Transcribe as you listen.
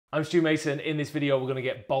I'm Stu Mason. In this video, we're going to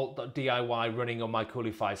get Bolt.diy running on my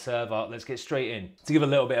Coolify server. Let's get straight in. To give a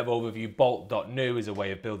little bit of overview, Bolt.new is a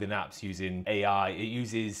way of building apps using AI. It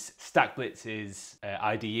uses StackBlitz's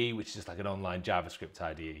IDE, which is just like an online JavaScript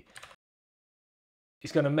IDE.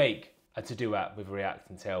 It's going to make a to-do app with React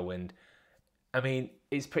and Tailwind. I mean,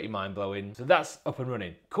 it's pretty mind-blowing. So that's up and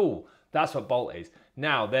running. Cool. That's what Bolt is.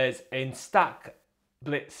 Now, there's in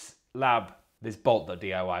StackBlitz Lab, there's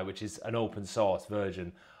Bolt.diy, which is an open source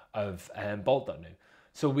version of Bolt.new.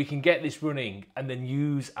 So we can get this running and then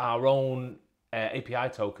use our own API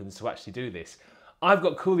tokens to actually do this. I've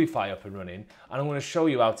got Coolify up and running and I'm going to show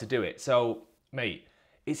you how to do it. So, mate,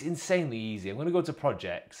 it's insanely easy. I'm going to go to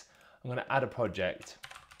projects. I'm going to add a project.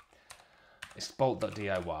 It's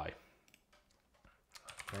Bolt.diy.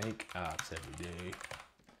 Make apps every day.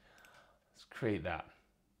 Let's create that.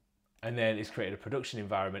 And then it's created a production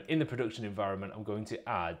environment. In the production environment, I'm going to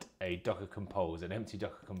add a Docker Compose, an empty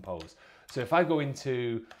Docker Compose. So if I go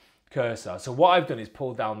into Cursor, so what I've done is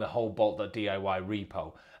pull down the whole Bolt.diy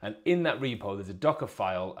repo. And in that repo, there's a Docker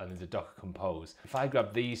file and there's a Docker Compose. If I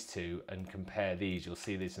grab these two and compare these, you'll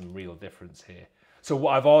see there's some real difference here. So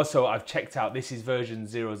what I've checked out, this is version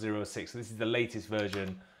 006. So this is the latest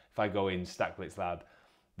version. If I go in StackBlitz Lab,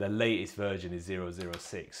 the latest version is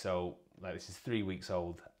 006. So like this is 3 weeks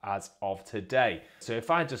old as of today. So if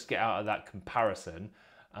I just get out of that comparison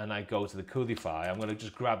and I go to the Coolify, I'm going to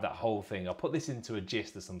just grab that whole thing. I'll put this into a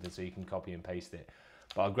gist or something so you can copy and paste it.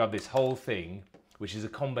 But I'll grab this whole thing, which is a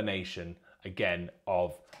combination, again,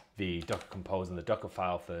 of the Docker Compose and the Docker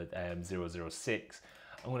file for 006.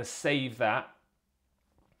 I'm going to save that.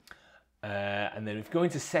 And then if you go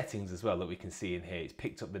into settings as well, that we can see in here, it's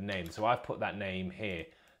picked up the name. So I've put that name here.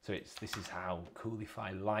 So this is how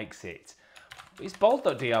Coolify likes it. It's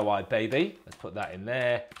Bolt.diy, baby. Let's put that in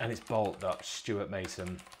there. And it's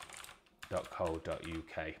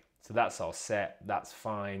bolt.stuartmason.co.uk. So that's all set. That's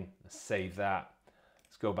fine. Let's save that.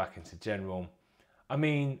 Let's go back into general. I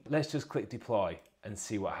mean, let's just click deploy and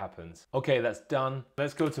see what happens. Okay, that's done.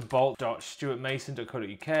 Let's go to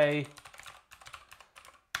bolt.stuartmason.co.uk.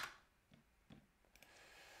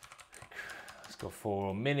 Let's go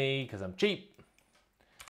for mini because I'm cheap.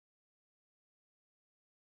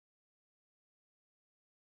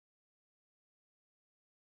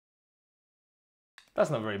 That's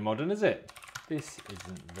not very modern, is it? This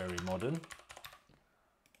isn't very modern.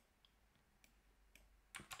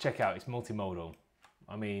 Check out, it's multimodal.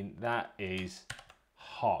 I mean, that is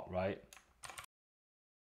hot, right?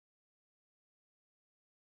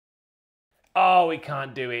 Oh, it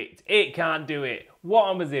can't do it. It can't do it. What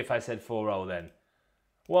happens if I said 4.0 then?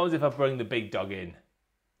 What happens if I bring the big dog in?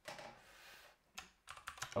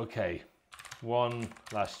 Okay, one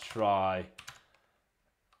last try.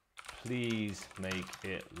 Please make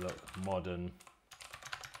it look modern.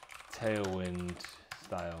 Tailwind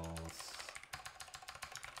styles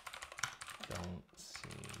don't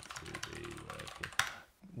seem to be working.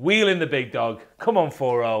 Wheel in the big dog. Come on,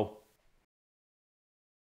 4.0.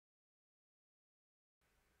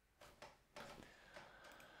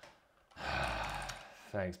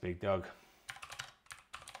 Thanks, big dog.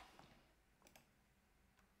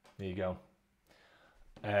 There you go.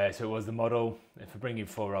 So it was the model. If I bring in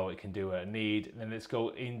 4.0, it can do what I need. Then let's go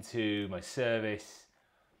into my service.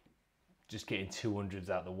 Just getting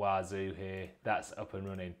 200s out the wazoo here. That's up and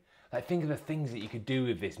running. Like, think of the things that you could do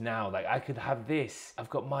with this now. Like, I could have this.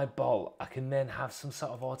 I've got my Bolt. I can then have some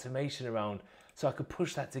sort of automation around. So I could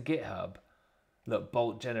push that to GitHub. Look,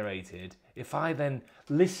 Bolt generated. If I then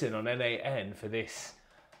listen on NAN for this,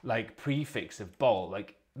 like, prefix of Bolt,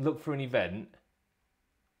 like, look for an event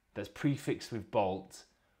that's prefixed with Bolt.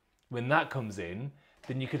 When that comes in,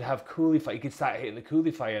 then you could have Coolify. You could start hitting the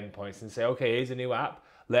Coolify endpoints and say, okay, here's a new app.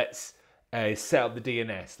 Let's set up the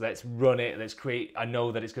DNS. Let's run it. Let's create. I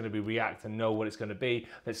know that it's going to be React and know what it's going to be.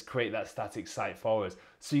 Let's create that static site for us.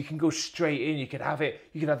 So you can go straight in. You could have it.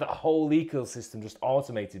 You could have that whole ecosystem just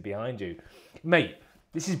automated behind you. Mate,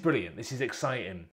 this is brilliant. This is exciting.